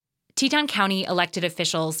Teton County elected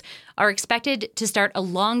officials are expected to start a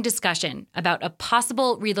long discussion about a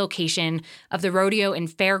possible relocation of the rodeo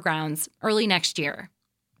and fairgrounds early next year.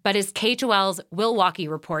 But as KHOL's Will Walkie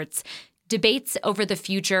reports, debates over the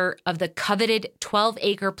future of the coveted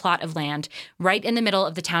 12-acre plot of land right in the middle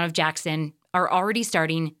of the town of Jackson are already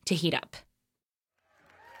starting to heat up.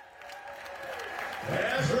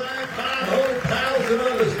 That's right, 500,000 of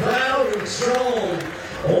us proud and strong.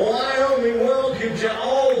 Wyoming welcomes you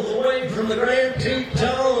all the way from the Grand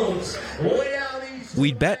Tetons, way out east.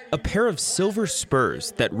 We'd bet a pair of silver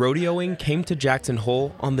spurs that rodeoing came to Jackson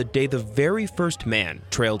Hole on the day the very first man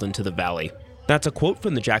trailed into the valley. That's a quote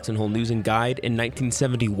from the Jackson Hole News and Guide in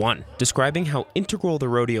 1971, describing how integral the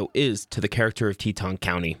rodeo is to the character of Teton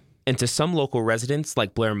County. And to some local residents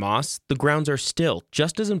like Blair Moss, the grounds are still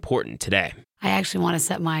just as important today. I actually want to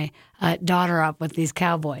set my daughter up with these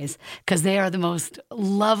cowboys because they are the most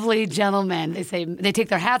lovely gentlemen. They take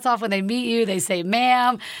their hats off when they meet you. They say,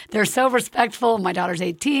 ma'am. They're so respectful. My daughter's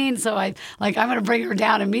 18, so I'm going to bring her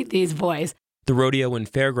down and meet these boys. The rodeo and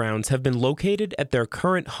fairgrounds have been located at their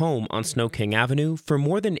current home on Snow King Avenue for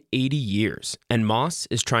more than 80 years, and Moss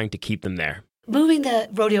is trying to keep them there. Moving the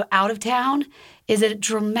rodeo out of town is a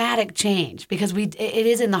dramatic change because it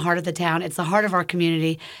is in the heart of the town. It's the heart of our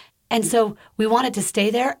community. And so we want it to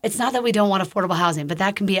stay there. It's not that we don't want affordable housing, but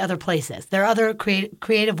that can be other places. There are other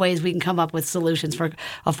creative ways we can come up with solutions for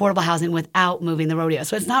affordable housing without moving the rodeo.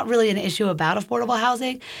 So it's not really an issue about affordable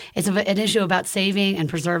housing. It's an issue about saving and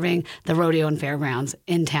preserving the rodeo and fairgrounds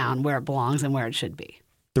in town where it belongs and where it should be.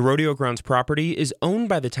 The rodeo grounds property is owned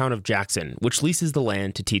by the town of Jackson, which leases the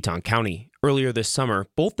land to Teton County. Earlier this summer,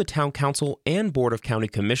 both the town council and board of county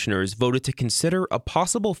commissioners voted to consider a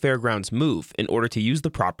possible fairgrounds move in order to use the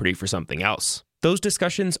property for something else. Those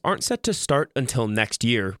discussions aren't set to start until next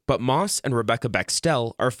year, but Moss and Rebecca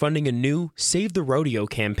Bextel are funding a new Save the Rodeo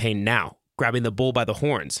campaign now, grabbing the bull by the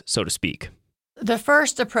horns, so to speak. The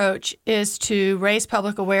first approach is to raise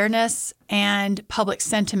public awareness and public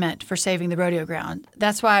sentiment for saving the rodeo ground.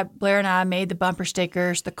 That's why Blair and I made the bumper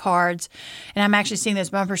stickers, the cards, and I'm actually seeing those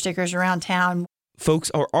bumper stickers around town.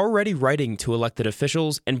 Folks are already writing to elected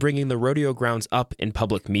officials and bringing the rodeo grounds up in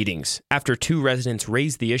public meetings. After 2 residents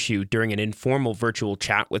raised the issue during an informal virtual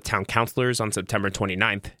chat with town councilors on September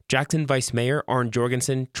 29th, Jackson Vice Mayor Arn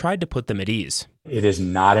Jorgensen tried to put them at ease. It is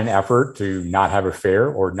not an effort to not have a fair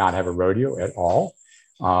or not have a rodeo at all.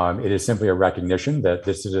 It is simply a recognition that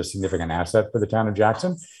this is a significant asset for the town of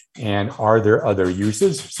Jackson. And are there other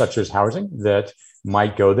uses, such as housing, that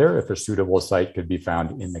might go there if a suitable site could be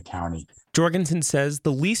found in the county? Jorgensen says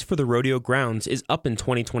the lease for the rodeo grounds is up in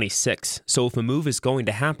 2026, so if a move is going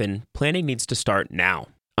to happen, planning needs to start now.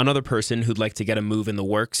 Another person who'd like to get a move in the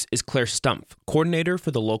works is Claire Stumpf, coordinator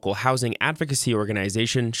for the local housing advocacy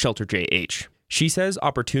organization Shelter JH. She says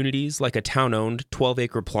opportunities like a town-owned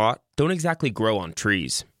 12-acre plot don't exactly grow on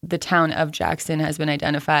trees. The town of Jackson has been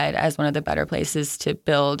identified as one of the better places to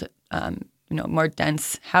build more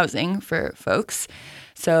dense housing for folks.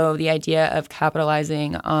 So the idea of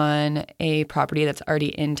capitalizing on a property that's already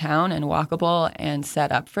in town and walkable and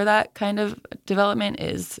set up for that kind of development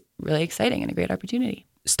is really exciting and a great opportunity.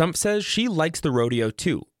 Stumpf says she likes the rodeo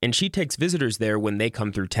too, and she takes visitors there when they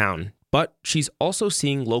come through town. But she's also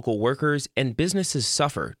seeing local workers and businesses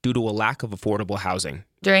suffer due to a lack of affordable housing.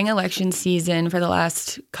 During election season for the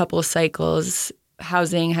last couple cycles,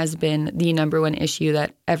 housing has been the number one issue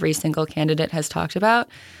that every single candidate has talked about.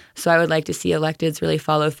 So I would like to see electeds really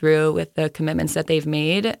follow through with the commitments that they've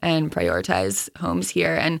made and prioritize homes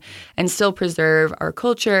here and still preserve our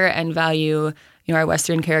culture and value our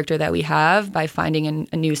Western character that we have by finding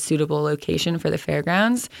a new suitable location for the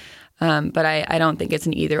fairgrounds. But I don't think it's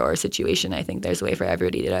an either-or situation. I think there's a way for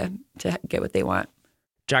everybody to get what they want.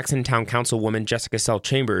 Jackson Town Councilwoman Jessica Sell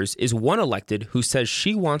Chambers is one elected who says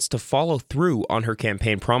she wants to follow through on her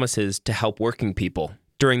campaign promises to help working people.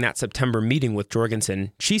 During that September meeting with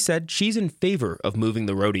Jorgensen, she said she's in favor of moving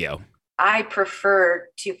the rodeo. I prefer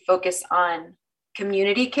to focus on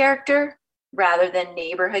community character rather than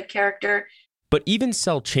neighborhood character. But even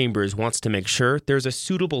Sell Chambers wants to make sure there's a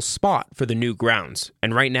suitable spot for the new grounds.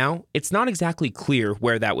 And right now, it's not exactly clear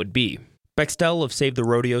where that would be. Bextel of Save the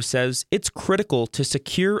Rodeo says it's critical to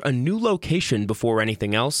secure a new location before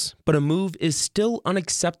anything else, but a move is still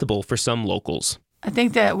unacceptable for some locals. I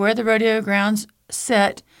think that where the rodeo grounds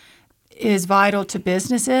sit is vital to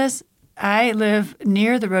businesses. I live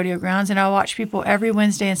near the rodeo grounds, and I watch people every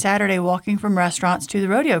Wednesday and Saturday walking from restaurants to the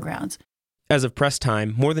rodeo grounds. As of press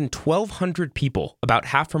time, more than 1,200 people, about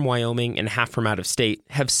half from Wyoming and half from out of state,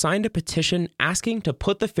 have signed a petition asking to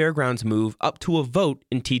put the fairgrounds move up to a vote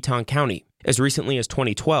in Teton County. As recently as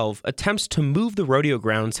 2012, attempts to move the rodeo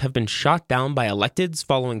grounds have been shot down by electeds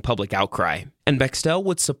following public outcry. And Bextel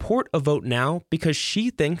would support a vote now because she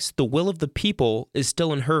thinks the will of the people is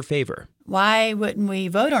still in her favor. Why wouldn't we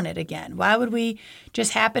vote on it again? Why would we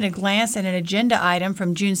just happen to glance at an agenda item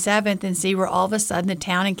from June 7th and see where all of a sudden the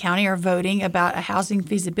town and county are voting about a housing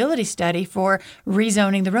feasibility study for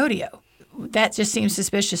rezoning the rodeo? That just seems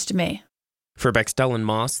suspicious to me. For Bextel and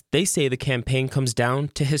Moss, they say the campaign comes down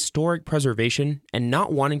to historic preservation and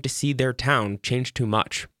not wanting to see their town change too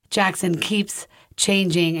much. Jackson keeps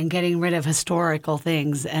changing and getting rid of historical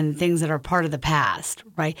things and things that are part of the past,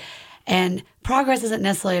 right? And progress isn't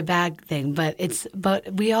necessarily a bad thing,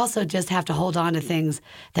 but we also just have to hold on to things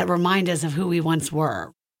that remind us of who we once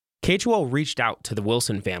were. KHOL reached out to the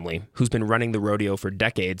Wilson family, who's been running the rodeo for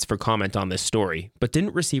decades, for comment on this story, but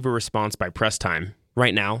didn't receive a response by press time.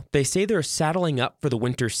 Right now, they say they're saddling up for the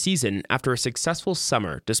winter season after a successful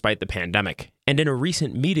summer despite the pandemic. And in a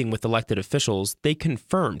recent meeting with elected officials, they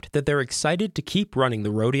confirmed that they're excited to keep running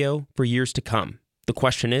the rodeo for years to come. The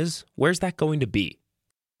question is, where's that going to be?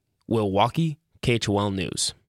 Will Walkey, KHOL News.